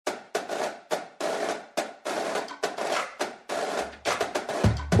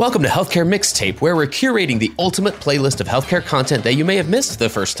Welcome to Healthcare Mixtape, where we're curating the ultimate playlist of healthcare content that you may have missed the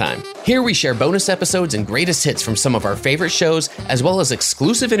first time. Here we share bonus episodes and greatest hits from some of our favorite shows, as well as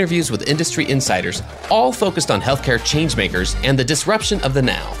exclusive interviews with industry insiders, all focused on healthcare changemakers and the disruption of the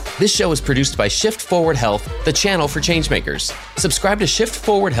now. This show is produced by Shift Forward Health, the channel for changemakers. Subscribe to Shift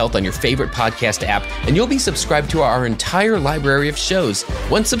Forward Health on your favorite podcast app, and you'll be subscribed to our entire library of shows.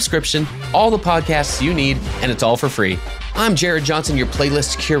 One subscription, all the podcasts you need, and it's all for free. I'm Jared Johnson, your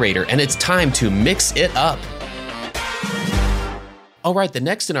playlist curator, and it's time to mix it up. All right, the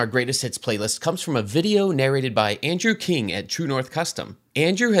next in our greatest hits playlist comes from a video narrated by Andrew King at True North Custom.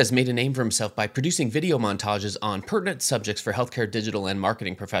 Andrew has made a name for himself by producing video montages on pertinent subjects for healthcare digital and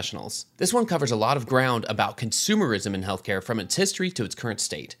marketing professionals. This one covers a lot of ground about consumerism in healthcare from its history to its current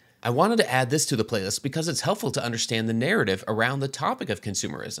state. I wanted to add this to the playlist because it's helpful to understand the narrative around the topic of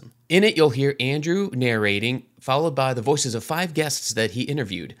consumerism. In it, you'll hear Andrew narrating, followed by the voices of 5 guests that he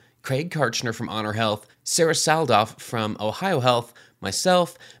interviewed: Craig Karchner from Honor Health, Sarah Saldoff from Ohio Health,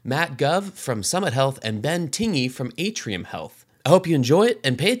 myself, Matt Gov from Summit Health, and Ben Tingey from Atrium Health. I hope you enjoy it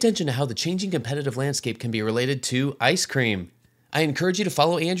and pay attention to how the changing competitive landscape can be related to ice cream. I encourage you to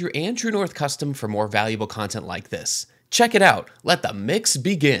follow Andrew and True North Custom for more valuable content like this. Check it out. Let the mix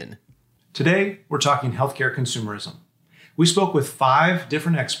begin. Today, we're talking healthcare consumerism. We spoke with 5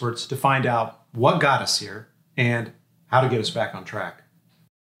 different experts to find out what got us here and how to get us back on track.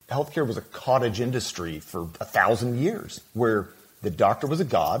 Healthcare was a cottage industry for 1,000 years, where the doctor was a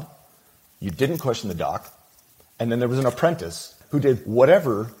god, you didn't question the doc, and then there was an apprentice who did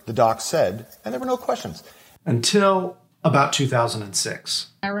whatever the doc said, and there were no questions. Until about 2006.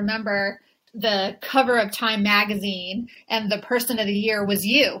 I remember the cover of Time magazine, and the person of the year was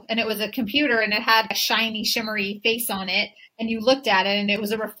you. And it was a computer, and it had a shiny, shimmery face on it. And you looked at it, and it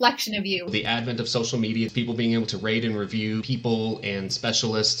was a reflection of you. The advent of social media, people being able to rate and review people and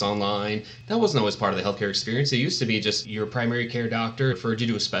specialists online, that wasn't always part of the healthcare experience. It used to be just your primary care doctor referred you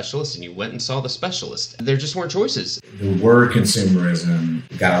to a specialist, and you went and saw the specialist. There just weren't choices. The word consumerism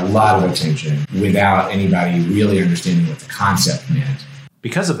got a lot of attention without anybody really understanding what the concept meant.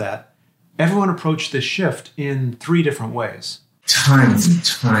 Because of that, everyone approached this shift in 3 different ways. Tons and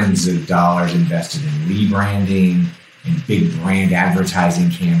tons of dollars invested in rebranding and big brand advertising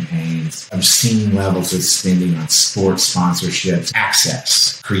campaigns, obscene levels of spending on sports sponsorships,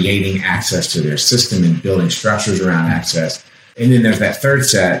 access, creating access to their system and building structures around access. And then there's that third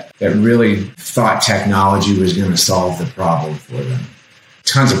set that really thought technology was going to solve the problem for them.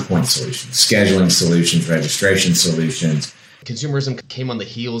 Tons of point solutions, scheduling solutions, registration solutions. Consumerism came on the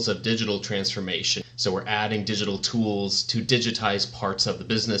heels of digital transformation. So we're adding digital tools to digitize parts of the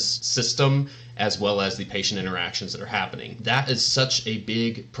business system as well as the patient interactions that are happening. That is such a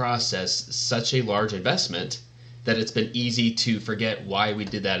big process, such a large investment, that it's been easy to forget why we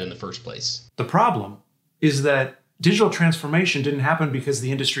did that in the first place. The problem is that digital transformation didn't happen because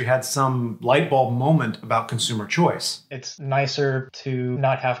the industry had some light bulb moment about consumer choice. It's nicer to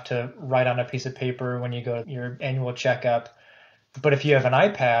not have to write on a piece of paper when you go to your annual checkup. But if you have an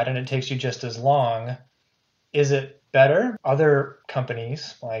iPad and it takes you just as long, is it better? Other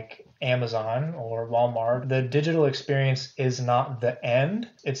companies like Amazon or Walmart, the digital experience is not the end,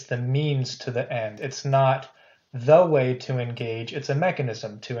 it's the means to the end. It's not the way to engage, it's a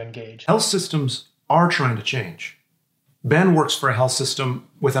mechanism to engage. Health systems are trying to change. Ben works for a health system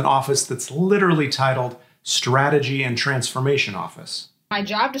with an office that's literally titled Strategy and Transformation Office. My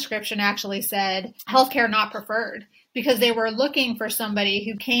job description actually said healthcare not preferred, because they were looking for somebody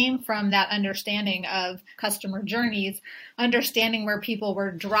who came from that understanding of customer journeys, understanding where people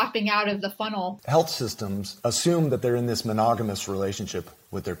were dropping out of the funnel. Health systems assume that they're in this monogamous relationship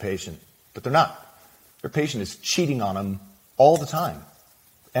with their patient, but they're not. Their patient is cheating on them all the time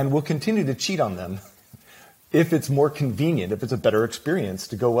and will continue to cheat on them if it's more convenient, if it's a better experience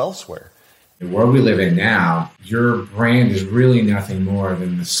to go elsewhere. The world we live in now, your brand is really nothing more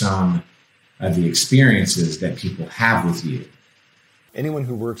than the sum of the experiences that people have with you. Anyone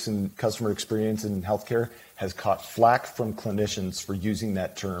who works in customer experience in healthcare has caught flack from clinicians for using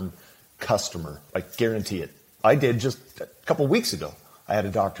that term customer. I guarantee it. I did just a couple weeks ago. I had a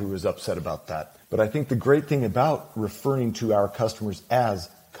doctor who was upset about that. But I think the great thing about referring to our customers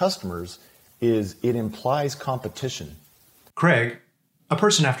as customers is it implies competition. Craig, a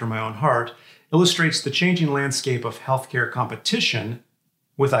person after my own heart, illustrates the changing landscape of healthcare competition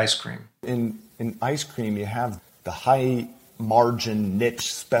with ice cream. In ice cream, you have the high margin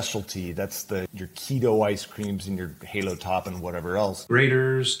niche specialty. That's your keto ice creams and your Halo Top and whatever else.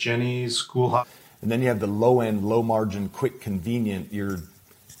 Graeter's, Jenny's, School Hop. And then you have the low end, low margin, quick, convenient, your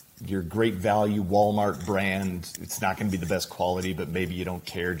your great value Walmart brand. It's not going to be the best quality, but maybe you don't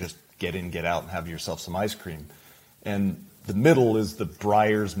care. Just get in, get out, and have yourself some ice cream. And the middle is the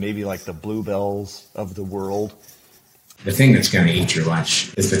Breyers, maybe like the Bluebells of the world. The thing that's going to eat your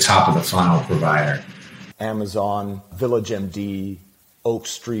lunch is the top of the funnel provider. Amazon, VillageMD, Oak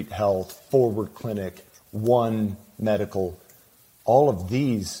Street Health, Forward Clinic, One Medical. All of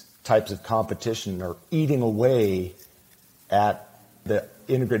these types of competition are eating away at the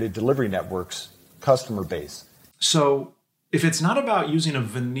integrated delivery network's customer base. So if it's not about using a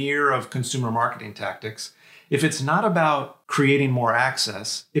veneer of consumer marketing tactics, if it's not about creating more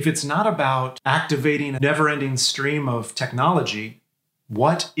access, if it's not about activating a never-ending stream of technology,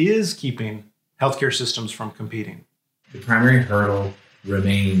 what is keeping healthcare systems from competing? The primary hurdle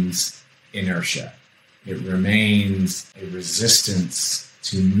remains inertia. It remains a resistance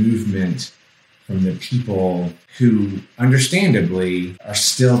to movement from the people who, understandably, are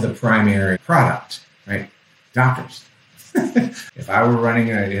still the primary product, right? Doctors. If I were running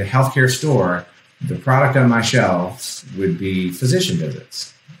a healthcare store, the product on my shelves would be physician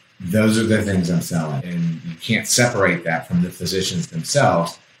visits. Those are the things I'm selling, and you can't separate that from the physicians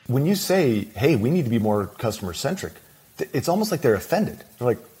themselves. When you say, hey, we need to be more customer-centric, it's almost like they're offended. They're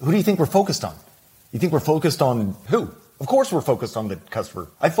like, who do you think we're focused on? You think we're focused on who? Of course we're focused on the customer.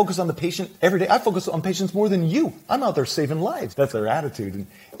 I focus on the patient every day. I focus on patients more than you. I'm out there saving lives. That's their attitude. And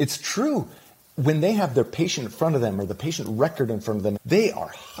it's true. When they have their patient in front of them or the patient record in front of them, they are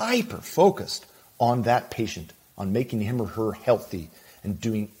hyper-focused on that patient, on making him or her healthy and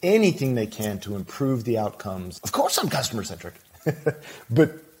doing anything they can to improve the outcomes. Of course I'm customer-centric.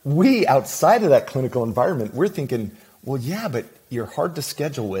 But we, outside of that clinical environment, we're thinking, well, yeah, but you're hard to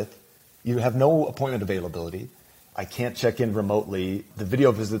schedule with. You have no appointment availability. I can't check in remotely. The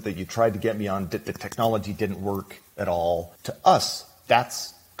video visit that you tried to get me on, the technology didn't work at all. To us,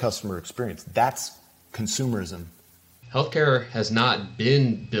 that's customer experience. That's consumerism. Healthcare has not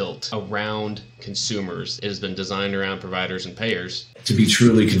been built around consumers. It has been designed around providers and payers. To be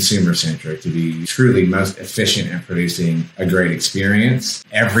truly consumer-centric, to be truly most efficient at producing a great experience,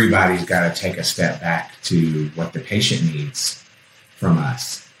 everybody's got to take a step back to what the patient needs from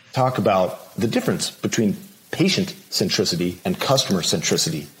us. Talk about the difference between patient centricity and customer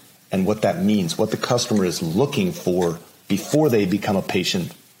centricity and what that means, what the customer is looking for before they become a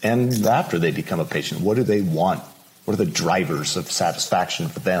patient and after they become a patient. What do they want? What are the drivers of satisfaction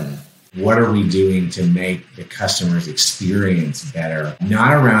for them? What are we doing to make the customer's experience better?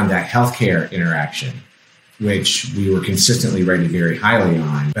 Not around that healthcare interaction, which we were consistently rated very highly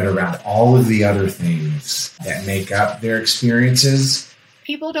on, but around all of the other things that make up their experiences.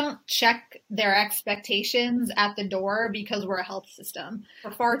 People don't check their expectations at the door because we're a health system.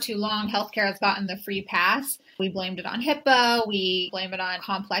 For far too long, healthcare has gotten the free pass. We blamed it on HIPAA, we blame it on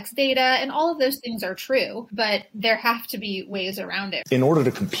complex data, and all of those things are true, but there have to be ways around it. In order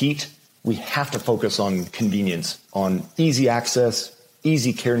to compete, we have to focus on convenience, on easy access,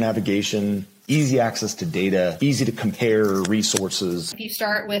 easy care navigation, easy access to data, easy to compare resources. If you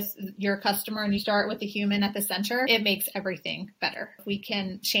start with your customer and you start with the human at the center, it makes everything better. If we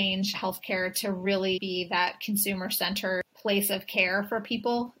can change healthcare to really be that consumer-centered place of care for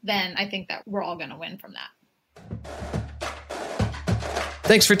people, then I think that we're all going to win from that.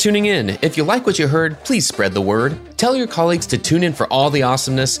 Thanks for tuning in. If you like what you heard, please spread the word. Tell your colleagues to tune in for all the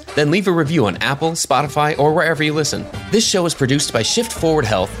awesomeness, then leave a review on Apple, Spotify, or wherever you listen. This show is produced by Shift Forward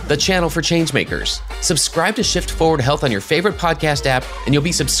Health, the channel for changemakers. Subscribe to Shift Forward Health on your favorite podcast app, and you'll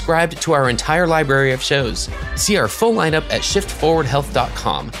be subscribed to our entire library of shows. See our full lineup at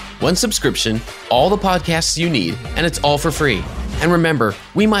shiftforwardhealth.com. One subscription, all the podcasts you need, and it's all for free. And remember,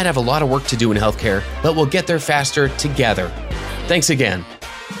 we might have a lot of work to do in healthcare, but we'll get there faster together. Thanks again.